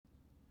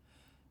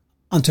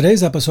On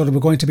today's episode, we're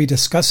going to be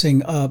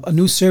discussing a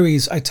new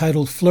series I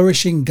titled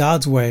Flourishing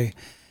God's Way.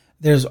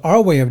 There's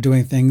our way of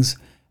doing things,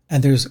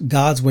 and there's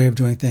God's way of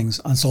doing things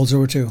on Soul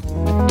Zero 2.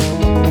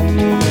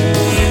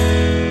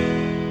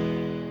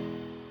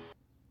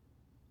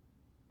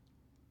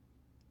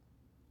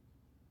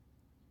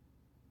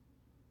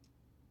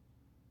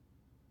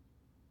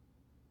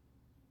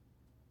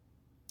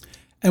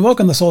 And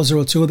welcome to Soul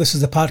Zero 2. This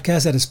is the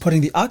podcast that is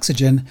putting the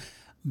oxygen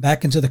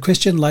back into the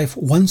Christian life,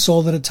 one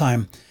soul at a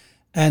time.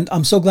 And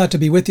I'm so glad to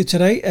be with you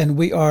today. And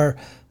we are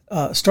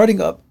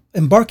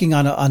embarking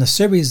on a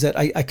series that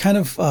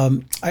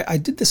I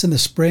did this in the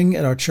spring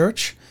at our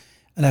church,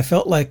 and I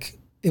felt like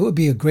it would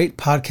be a great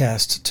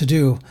podcast to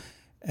do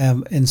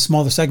in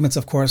smaller segments,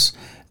 of course.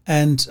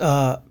 And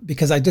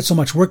because I did so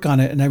much work on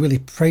it, and I really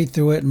prayed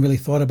through it and really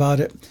thought about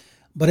it.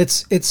 But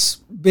it's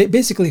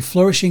basically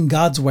flourishing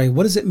God's way.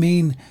 What does it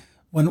mean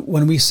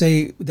when we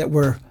say that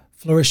we're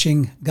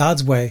flourishing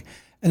God's way?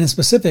 And in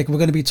specific, we're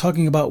going to be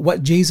talking about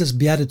what Jesus'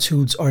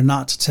 Beatitudes are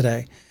not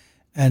today,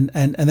 and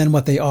then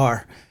what they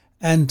are.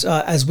 And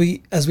as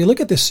we look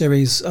at this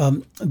series,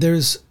 there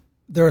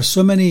are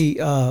so many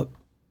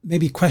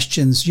maybe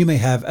questions you may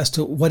have as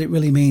to what it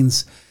really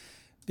means,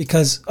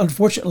 because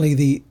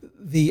unfortunately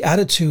the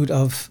attitude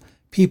of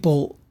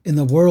people in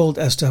the world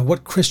as to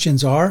what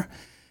Christians are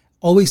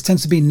always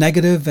tends to be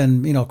negative.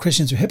 And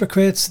Christians are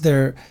hypocrites,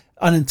 they're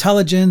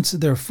unintelligent,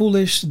 they're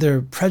foolish,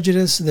 they're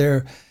prejudiced,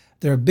 they're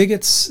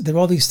bigots, they're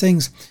all these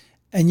things.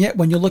 And yet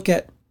when you look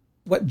at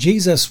what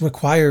Jesus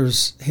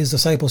requires his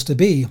disciples to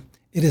be,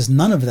 it is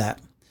none of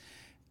that.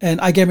 And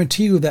I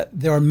guarantee you that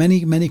there are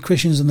many, many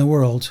Christians in the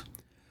world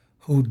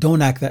who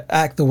don't act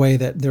the way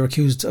that they're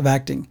accused of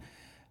acting.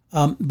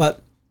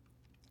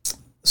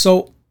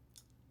 So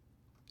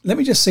let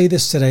me just say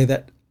this today,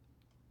 that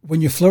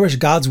when you flourish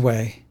God's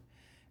way,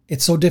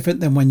 it's so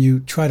different than when you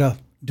try to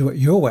do it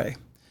your way.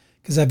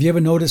 Because have you ever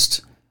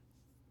noticed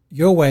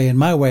your way and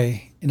my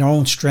way, in our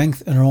own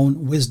strength and our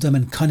own wisdom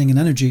and cunning and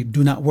energy,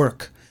 do not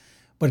work?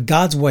 But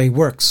God's way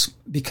works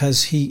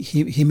because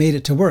he made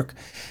it to work.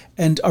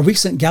 And a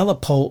recent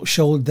Gallup poll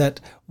showed that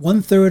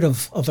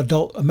 1/3 of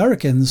adult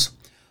Americans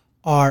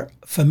are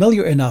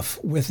familiar enough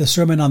with the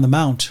Sermon on the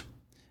Mount,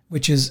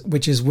 which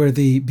is where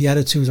the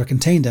Beatitudes are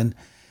contained in.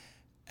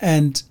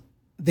 And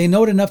they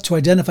know it enough to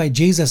identify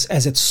Jesus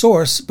as its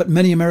source, but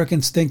many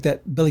Americans think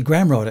that Billy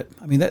Graham wrote it.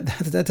 I mean,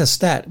 that's a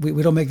stat.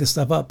 We don't make this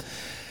stuff up.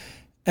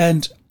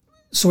 And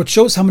so it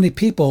shows how many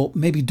people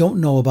maybe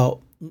don't know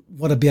about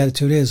what a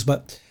Beatitude is.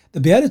 But the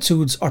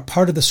Beatitudes are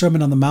part of the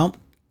Sermon on the Mount,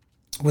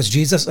 was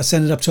Jesus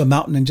ascended up to a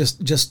mountain and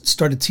just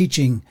started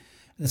teaching.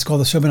 And it's called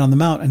the Sermon on the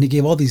Mount. And he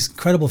gave all these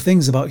incredible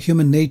things about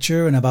human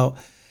nature and about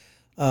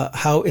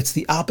how it's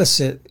the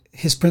opposite.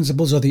 His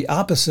principles are the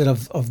opposite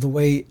of the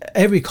way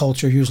every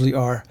culture usually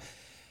are.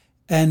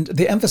 And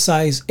they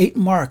emphasize 8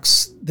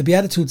 marks. The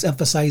Beatitudes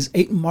emphasize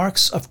 8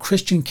 marks of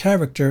Christian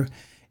character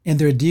in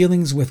their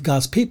dealings with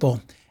God's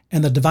people,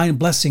 and the divine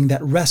blessing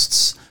that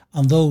rests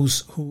on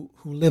those who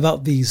live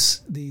out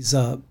these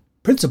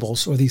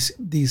principles or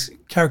these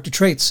character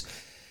traits.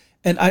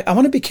 And I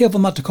want to be careful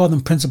not to call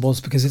them principles,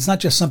 because it's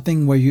not just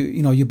something where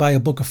you buy a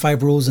book of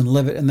 5 rules and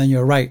live it and then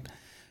you're right.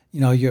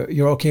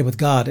 You're okay with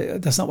God.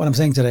 That's not what I'm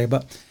saying today.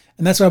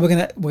 And that's why we're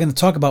gonna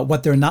talk about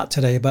what they're not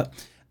today. But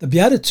the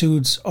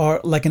Beatitudes are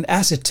like an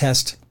acid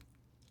test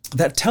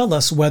that tell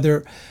us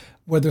whether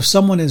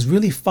someone is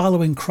really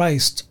following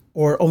Christ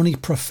or only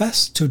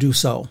profess to do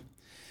so.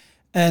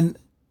 And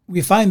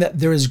we find that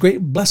there is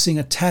great blessing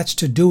attached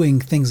to doing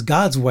things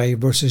God's way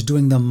versus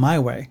doing them my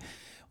way.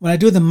 When I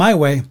do them my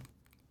way,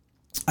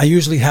 I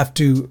usually have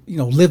to,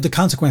 live the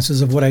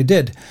consequences of what I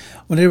did.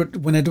 When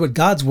I do it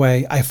God's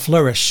way, I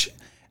flourish.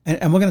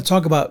 And we're going to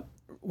talk about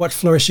what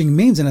flourishing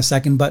means in a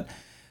second. But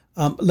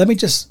let me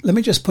just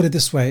put it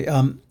this way.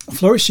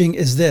 Flourishing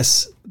is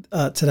this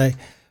today.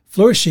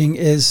 Flourishing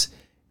is,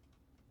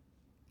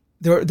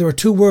 there are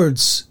 2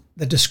 words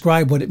that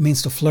describe what it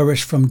means to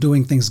flourish from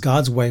doing things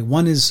God's way.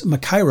 One is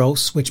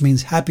makairos, which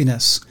means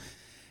happiness.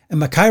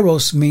 And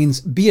makairos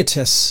means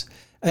beatus.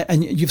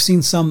 And you've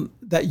seen some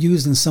that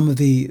used in some of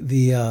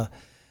the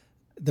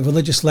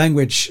religious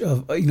language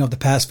of the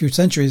past few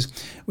centuries,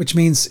 which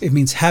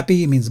means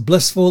happy, it means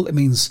blissful, it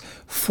means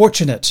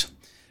fortunate,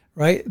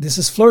 right? This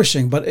is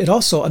flourishing. But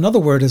another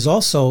word is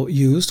also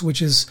used,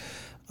 which is,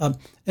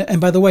 and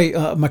by the way,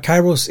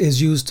 makairos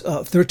is used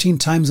 13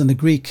 times in the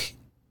Greek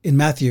in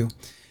Matthew.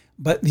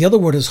 But the other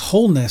word is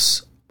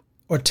wholeness,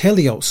 or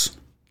teleos.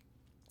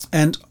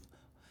 And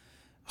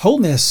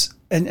wholeness,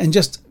 and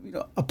just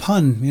a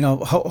pun,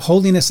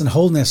 holiness and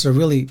wholeness are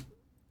really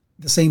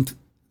the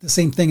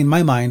same thing in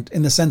my mind,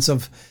 in the sense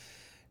of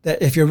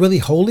that if you're really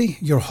holy,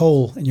 you're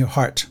whole in your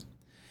heart.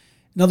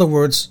 In other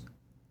words,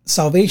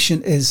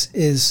 salvation is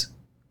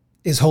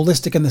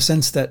holistic in the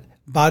sense that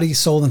body,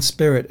 soul, and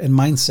spirit and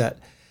mindset.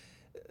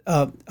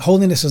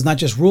 Holiness is not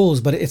just rules,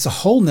 but it's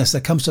a wholeness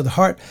that comes to the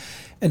heart.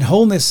 And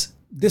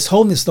this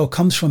wholeness, though,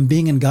 comes from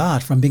being in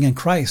God, from being in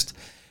Christ.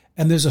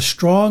 And there's a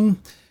strong,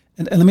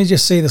 and let me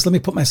just say this, let me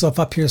put myself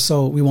up here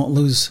so we won't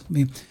lose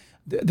me.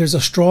 there's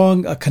a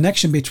strong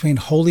connection between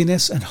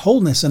holiness and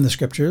wholeness in the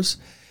scriptures,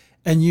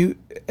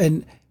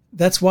 and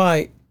that's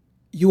why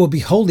you will be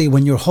holy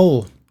when you're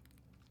whole.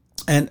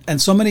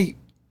 And so many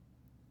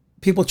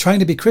people trying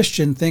to be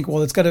Christian think,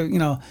 well, it's got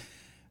to,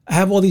 I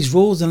have all these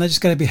rules and I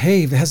just got to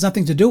behave. It has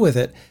nothing to do with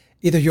it.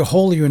 Either you're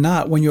whole or you're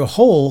not. When you're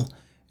whole,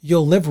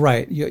 you'll live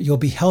right. You'll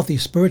be healthy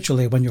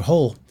spiritually when you're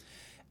whole.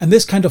 And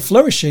this kind of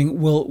flourishing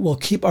will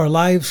keep our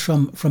lives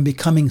from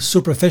becoming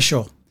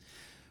superficial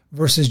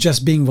versus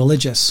just being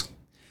religious.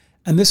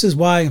 And this is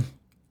why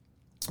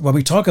when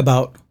we talk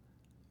about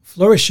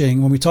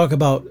flourishing, when we talk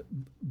about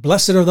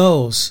blessed are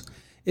those,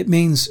 it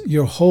means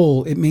you're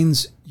whole. It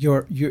means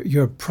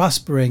you're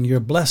prospering. You're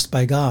blessed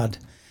by God.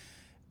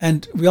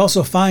 And we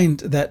also find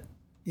that,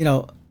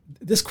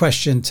 this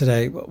question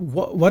today,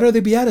 what are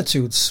the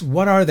Beatitudes?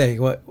 What are they?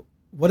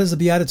 What is the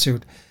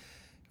Beatitude?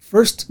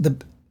 First,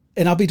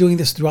 and I'll be doing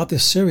this throughout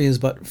this series,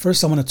 but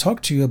first I want to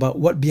talk to you about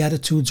what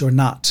Beatitudes are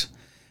not.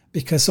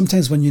 Because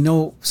sometimes when you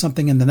know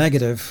something in the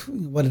negative,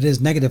 what it is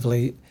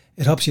negatively,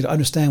 it helps you to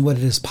understand what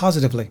it is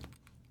positively.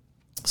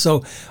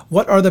 So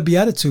what are the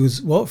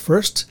Beatitudes? Well,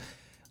 first,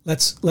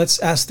 let's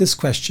ask this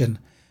question.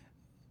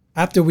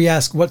 After we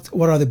ask what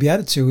are the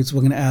Beatitudes,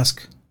 we're going to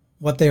ask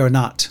what they are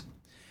not.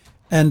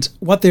 And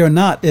what they are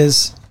not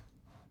is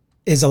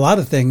a lot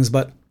of things,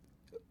 but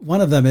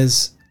one of them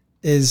is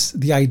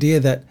the idea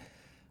that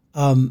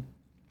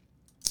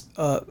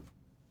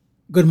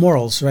good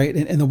morals, right?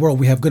 In the world,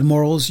 we have good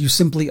morals. You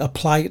simply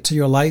apply it to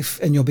your life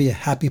and you'll be a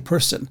happy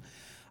person.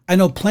 I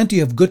know plenty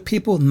of good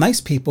people, nice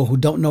people who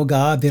don't know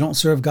God. They don't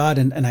serve God,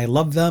 and I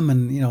love them,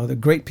 and they're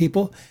great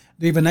people.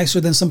 They're even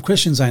nicer than some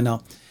Christians I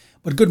know.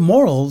 But good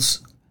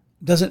morals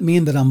doesn't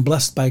mean that I'm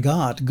blessed by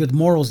God. Good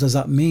morals does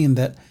not mean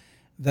that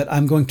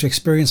I'm going to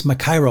experience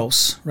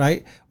makairos,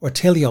 right? Or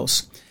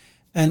teleos.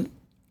 And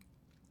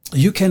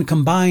you can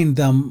combine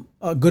them,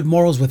 good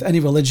morals, with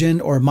any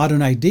religion or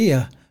modern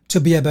idea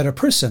to be a better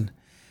person.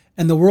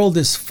 And the world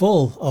is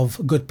full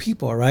of good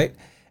people, right?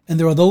 And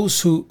there are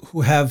those who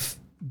have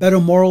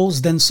better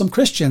morals than some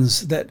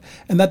Christians,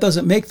 and that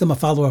doesn't make them a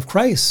follower of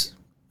Christ,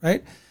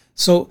 right?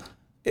 So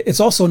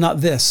it's also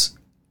not this.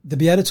 The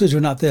Beatitudes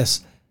are not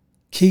this.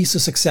 Keys to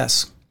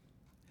success.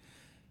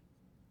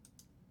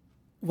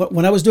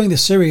 When I was doing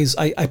this series,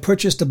 I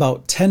purchased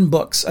about 10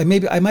 books. I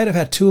might have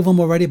had 2 of them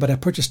already, but I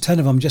purchased 10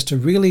 of them just to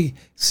really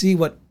see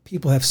what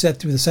people have said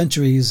through the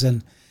centuries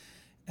and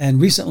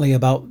recently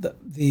about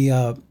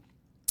the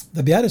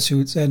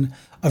Beatitudes. And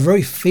a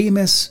very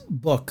famous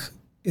book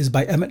is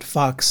by Emmett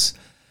Fox,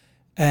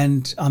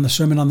 and on the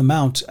Sermon on the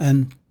Mount.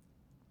 And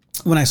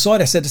when I saw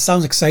it, I said, it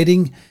sounds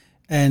exciting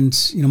and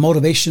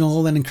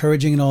motivational and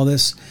encouraging and all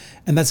this.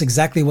 And that's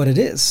exactly what it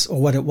is, or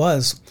what it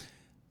was.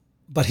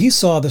 But he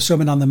saw the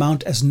Sermon on the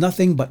Mount as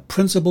nothing but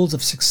principles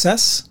of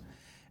success.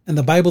 And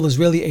the Bible is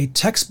really a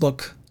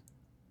textbook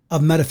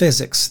of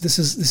metaphysics. This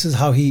is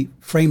how he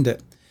framed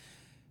it.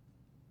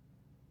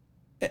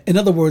 In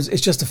other words,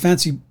 it's just a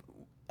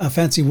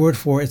fancy word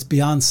for it's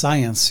beyond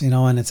science,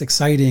 and it's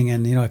exciting.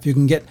 And, if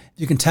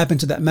you can tap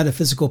into that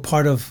metaphysical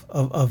part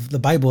of the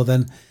Bible,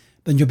 then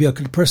you'll be a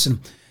good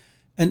person.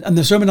 And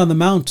the Sermon on the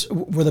Mount,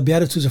 where the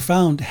Beatitudes are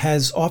found,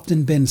 has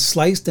often been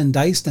sliced and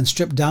diced and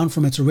stripped down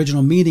from its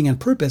original meaning and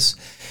purpose.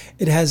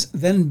 It has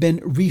then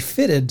been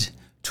refitted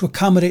to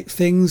accommodate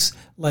things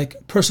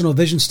like personal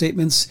vision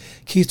statements,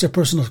 keys to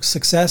personal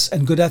success,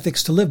 and good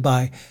ethics to live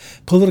by,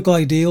 political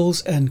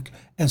ideals, and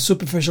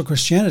superficial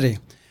Christianity.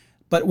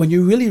 But when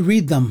you really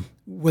read them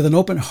with an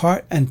open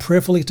heart and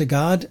prayerfully to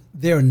God,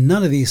 they are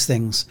none of these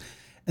things.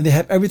 And they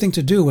have everything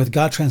to do with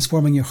God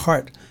transforming your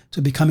heart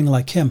to becoming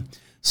like Him.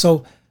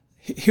 So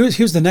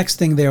here's the next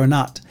thing they are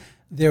not.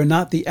 They are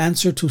not the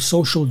answer to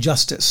social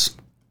justice.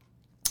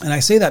 And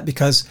I say that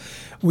because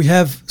we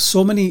have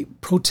so many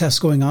protests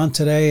going on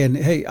today. And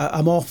hey,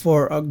 I'm all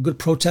for a good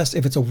protest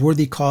if it's a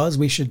worthy cause.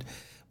 We should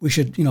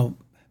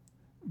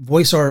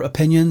voice our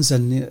opinions,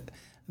 and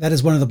that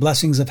is one of the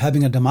blessings of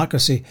having a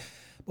democracy.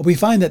 But we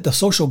find that the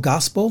social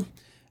gospel,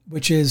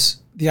 which is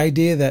the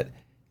idea that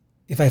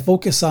if I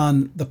focus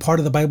on the part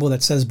of the Bible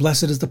that says,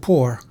 blessed is the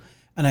poor,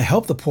 and I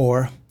help the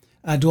poor,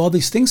 and I do all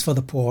these things for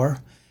the poor,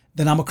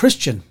 then I'm a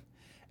Christian.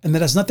 And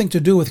that has nothing to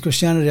do with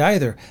Christianity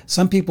either.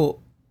 Some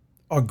people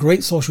are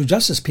great social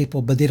justice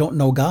people, but they don't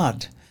know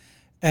God.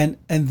 And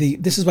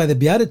this is why the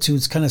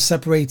Beatitudes kind of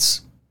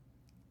separates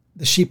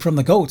the sheep from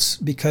the goats,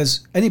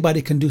 because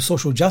anybody can do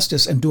social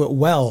justice and do it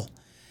well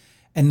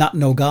and not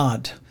know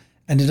God.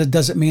 And it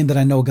doesn't mean that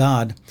I know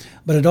God.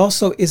 But it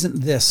also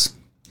isn't this,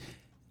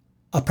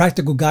 a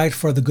practical guide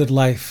for the good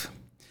life.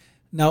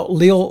 Now,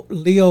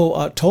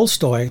 Leo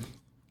Tolstoy,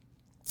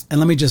 and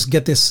let me just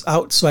get this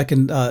out so I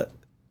can...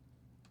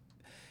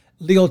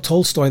 Leo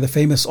Tolstoy, the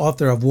famous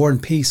author of War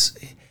and Peace,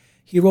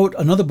 he wrote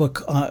another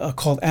book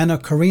called Anna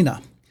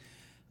Karenina.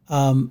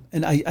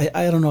 And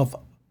I don't know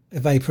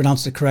if I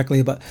pronounced it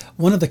correctly, but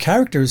one of the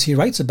characters he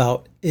writes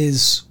about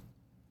is,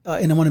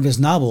 in one of his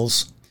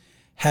novels,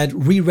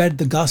 had reread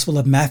the Gospel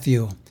of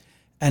Matthew,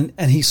 and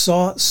he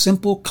saw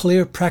simple,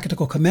 clear,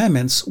 practical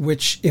commandments,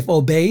 which, if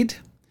obeyed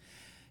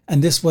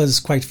and this was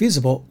quite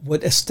feasible,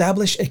 would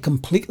establish a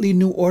completely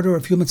new order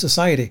of human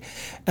society.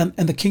 And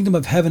the kingdom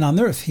of heaven on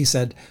earth, he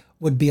said,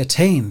 would be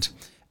attained.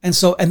 And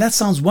that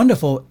sounds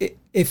wonderful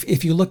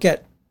if you look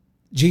at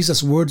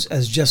Jesus' words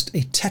as just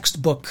a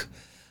textbook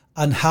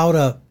on how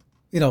to,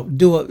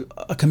 do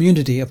a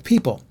community of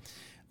people.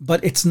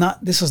 But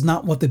this is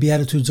not what the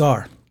Beatitudes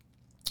are.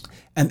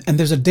 And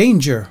there's a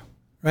danger,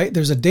 right?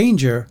 There's a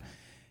danger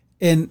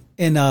in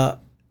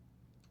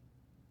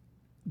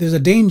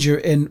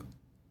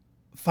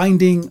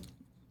finding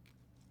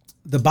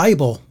the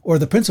Bible, or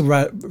the principle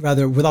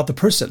rather, without the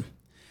person.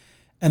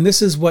 And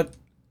this is what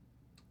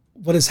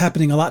is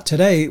happening a lot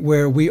today,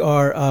 where we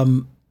have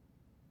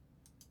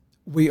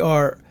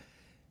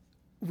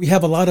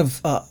a lot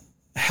of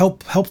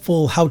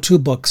helpful how-to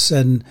books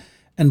and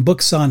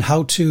books on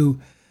how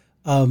to.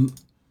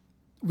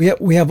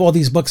 We have all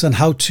these books on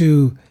how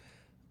to,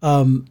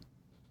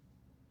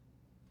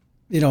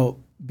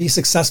 be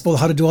successful,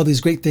 how to do all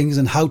these great things,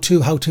 and how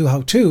to,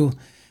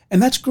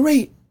 and that's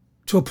great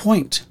to a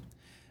point.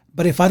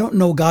 But if I don't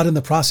know God in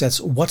the process,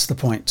 what's the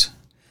point?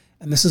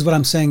 And this is what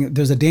I'm saying.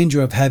 There's a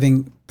danger of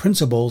having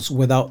principles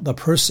without the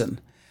person.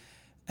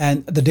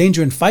 And the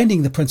danger in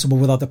finding the principle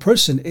without the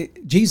person,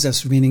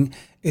 Jesus meaning,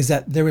 is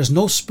that there is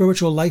no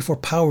spiritual life or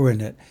power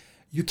in it.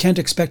 You can't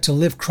expect to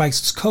live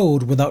Christ's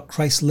code without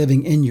Christ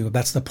living in you.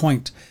 That's the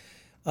point.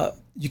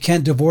 You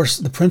can't divorce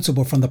the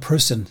principle from the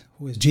person,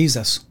 who is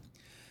Jesus.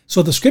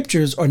 So the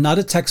scriptures are not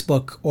a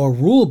textbook or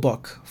rule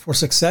book for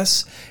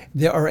success.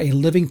 They are a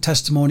living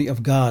testimony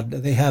of God.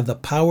 They have the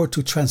power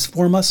to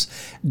transform us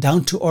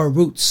down to our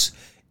roots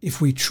if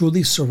we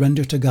truly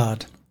surrender to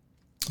God.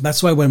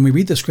 That's why when we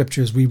read the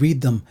scriptures, we read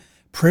them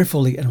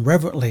prayerfully and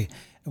reverently,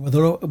 and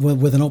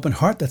with an open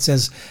heart that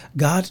says,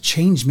 God,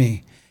 change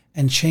me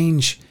and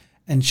change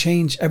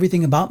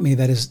everything about me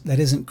that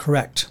isn't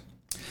correct.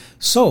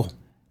 So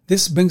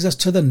this brings us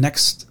to the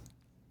next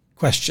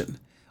question.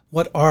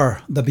 What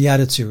are the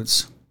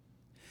Beatitudes?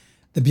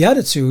 The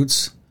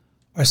Beatitudes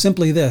are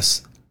simply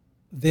this.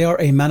 They are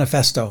a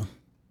manifesto.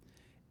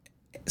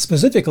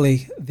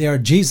 Specifically, they are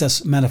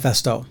Jesus'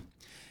 manifesto.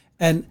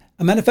 And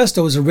a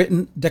manifesto is a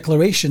written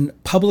declaration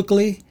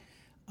publicly,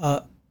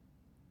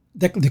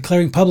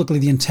 declaring publicly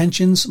the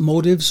intentions,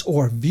 motives,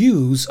 or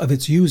views of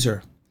its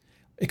user.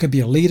 It could be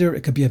a leader,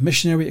 it could be a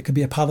missionary, it could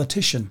be a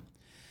politician.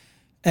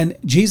 And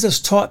Jesus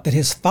taught that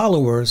his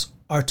followers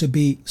are to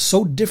be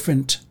so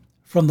different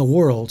from the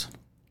world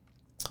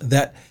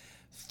that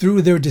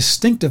through their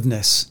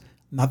distinctiveness,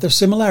 not their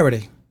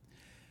similarity,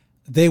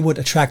 they would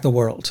attract the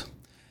world.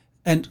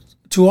 And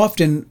too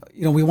often,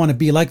 we want to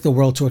be like the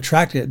world to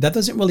attract it. That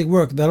doesn't really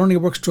work. That only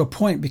works to a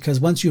point,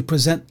 because once you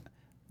present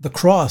the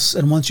cross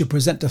and once you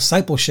present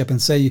discipleship and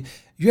say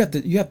you have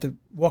to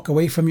walk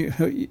away from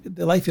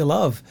the life you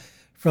love,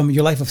 from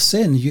your life of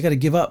sin, you got to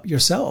give up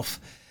yourself.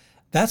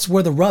 That's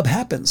where the rub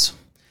happens.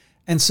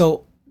 And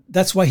so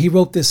that's why he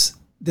wrote this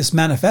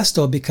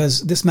manifesto,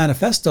 because this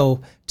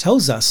manifesto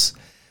tells us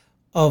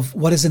of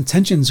what his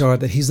intentions are,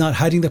 that he's not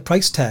hiding the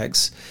price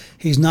tags.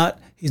 He's not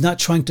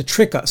trying to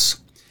trick us.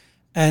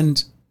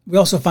 And we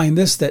also find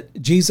this,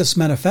 that Jesus'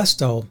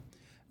 manifesto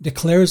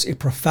declares a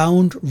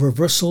profound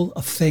reversal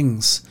of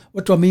things.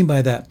 What do I mean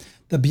by that?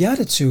 The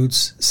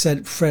Beatitudes,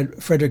 said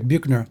Frederick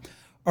Buechner,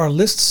 are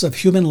lists of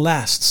human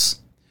lasts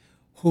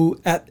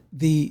who at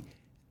the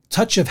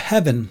touch of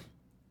heaven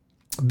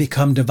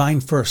become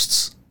divine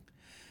firsts.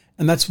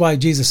 And that's why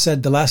Jesus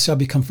said, the last shall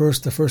become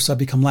first, the first shall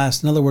become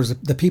last. In other words,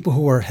 the people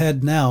who are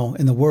head now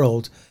in the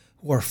world,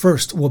 who are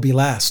first, will be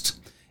last.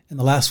 And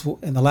the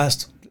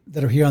last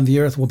that are here on the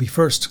earth will be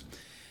first.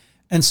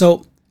 And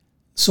so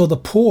the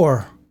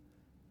poor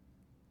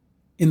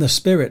in the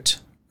spirit,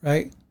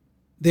 right,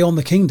 they own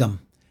the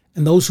kingdom.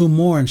 And those who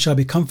mourn shall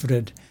be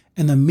comforted,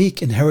 and the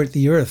meek inherit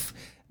the earth.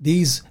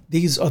 These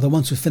are the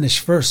ones who finish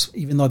first,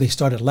 even though they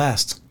started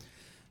last.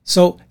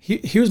 So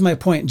here's my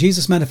point.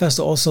 Jesus'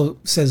 manifesto also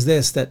says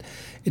this, that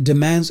it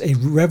demands a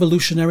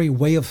revolutionary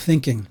way of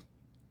thinking.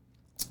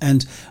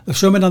 And the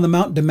Sermon on the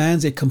Mount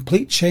demands a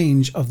complete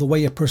change of the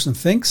way a person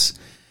thinks.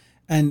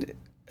 And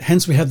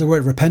hence we have the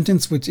word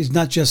repentance, which is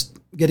not just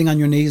getting on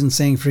your knees and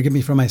saying, forgive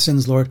me for my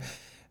sins, Lord,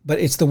 but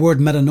it's the word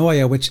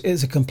metanoia, which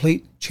is a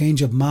complete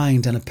change of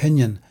mind and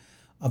opinion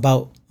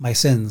about my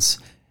sins.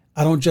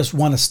 I don't just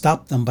want to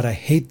stop them, but I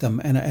hate them,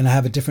 and I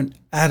have a different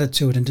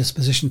attitude and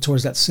disposition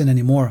towards that sin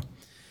anymore.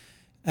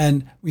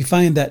 And we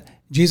find that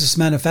Jesus'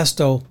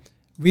 manifesto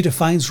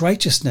redefines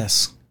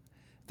righteousness.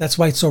 That's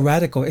why it's so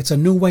radical. It's a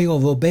new way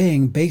of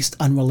obeying based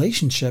on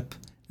relationship,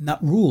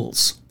 not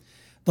rules.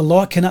 The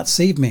law cannot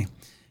save me.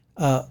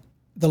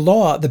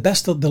 The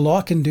best the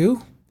law can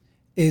do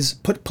is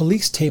put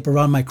police tape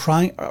around my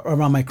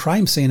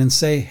crime scene and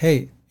say,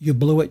 hey, you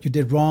blew it, you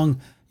did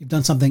wrong, you've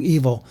done something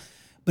evil.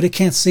 But it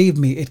can't save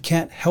me, it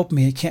can't help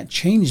me, it can't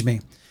change me.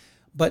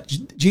 But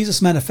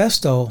Jesus'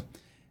 manifesto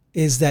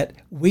is that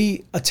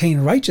we attain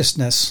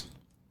righteousness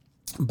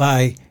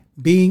by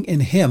being in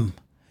him.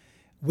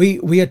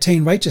 We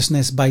attain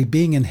righteousness by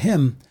being in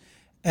him,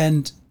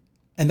 and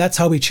that's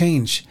how we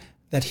change,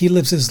 that he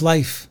lives his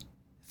life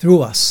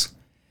through us.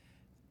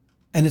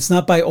 And it's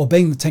not by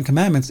obeying the Ten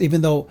Commandments,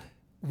 even though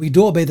we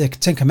do obey the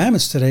Ten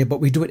Commandments today, but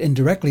we do it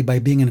indirectly by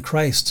being in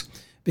Christ.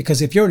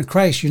 Because if you're in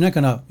Christ, you're not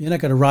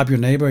gonna rob your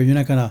neighbor, you're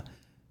not gonna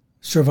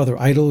serve other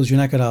idols, you're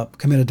not gonna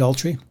commit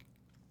adultery.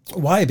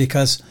 Why?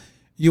 Because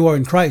you are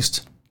in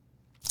Christ.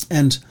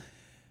 And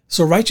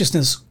so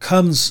righteousness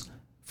comes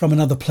from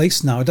another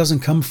place now. It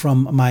doesn't come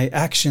from my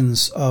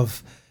actions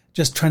of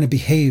just trying to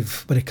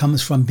behave, but it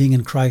comes from being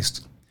in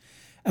Christ.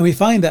 And we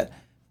find that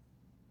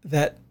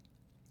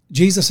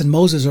Jesus and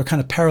Moses are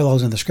kind of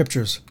parallels in the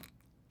scriptures.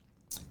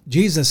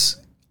 Jesus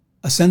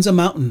ascends a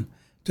mountain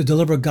to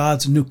deliver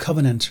God's new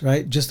covenant,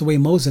 right? Just the way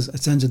Moses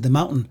ascended the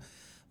mountain,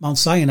 Mount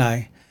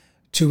Sinai,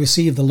 to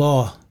receive the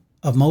law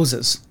of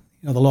Moses,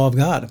 the law of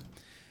God.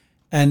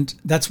 And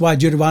that's why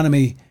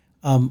Deuteronomy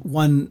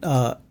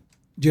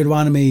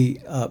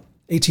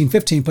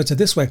 18:15 puts it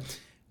this way: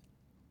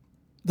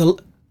 the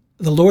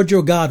Lord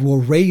your God will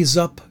raise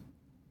up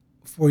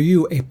for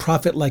you a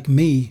prophet like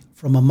me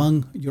from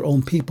among your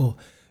own people.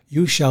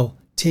 You shall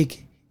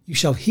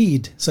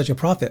heed such a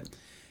prophet.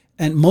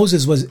 And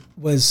Moses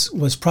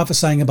was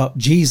prophesying about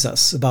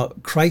Jesus,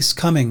 about Christ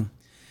coming.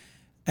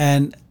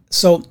 And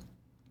so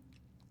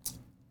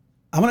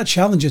I want to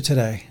challenge you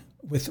today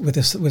with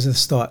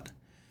this thought.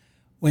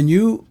 When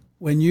you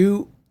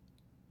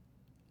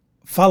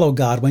follow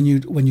God, when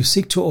you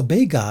seek to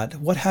obey God,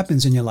 what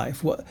happens in your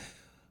life? What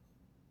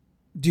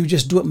do you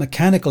just do it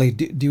mechanically?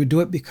 Do you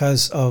do it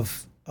because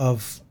of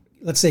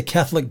let's say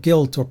Catholic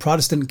guilt or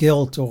Protestant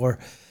guilt, or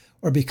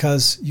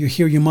because you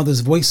hear your mother's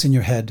voice in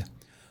your head?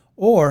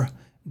 Or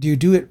do you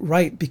do it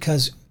right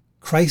because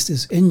Christ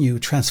is in you,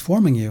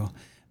 transforming you,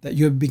 that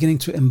you're beginning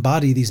to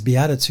embody these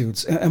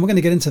Beatitudes? And we're going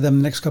to get into them in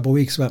the next couple of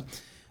weeks.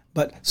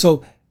 But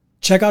so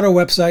check out our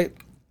website,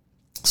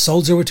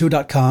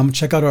 soul02.com.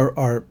 Check out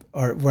our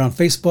we're on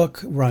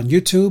Facebook, we're on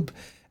YouTube,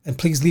 and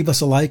please leave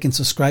us a like and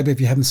subscribe if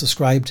you haven't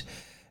subscribed.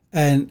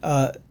 And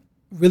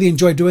really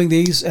enjoy doing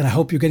these, and I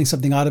hope you're getting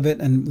something out of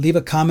it. And leave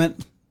a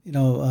comment,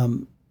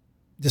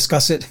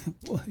 discuss it.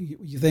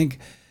 You think,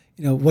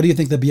 what do you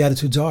think the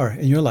Beatitudes are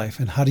in your life,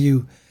 and how do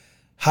you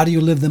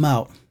live them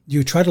out? Do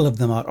you try to live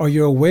them out, or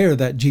you're aware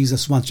that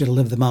Jesus wants you to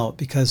live them out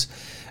because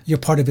you're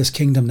part of His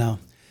kingdom now?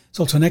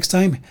 So until next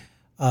time,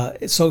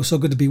 it's so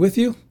good to be with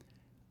you,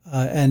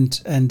 and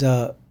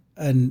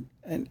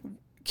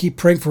keep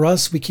praying for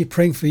us. We keep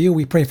praying for you.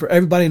 We pray for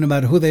everybody, no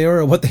matter who they are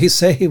or what they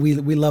say. We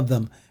love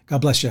them.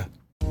 God bless you.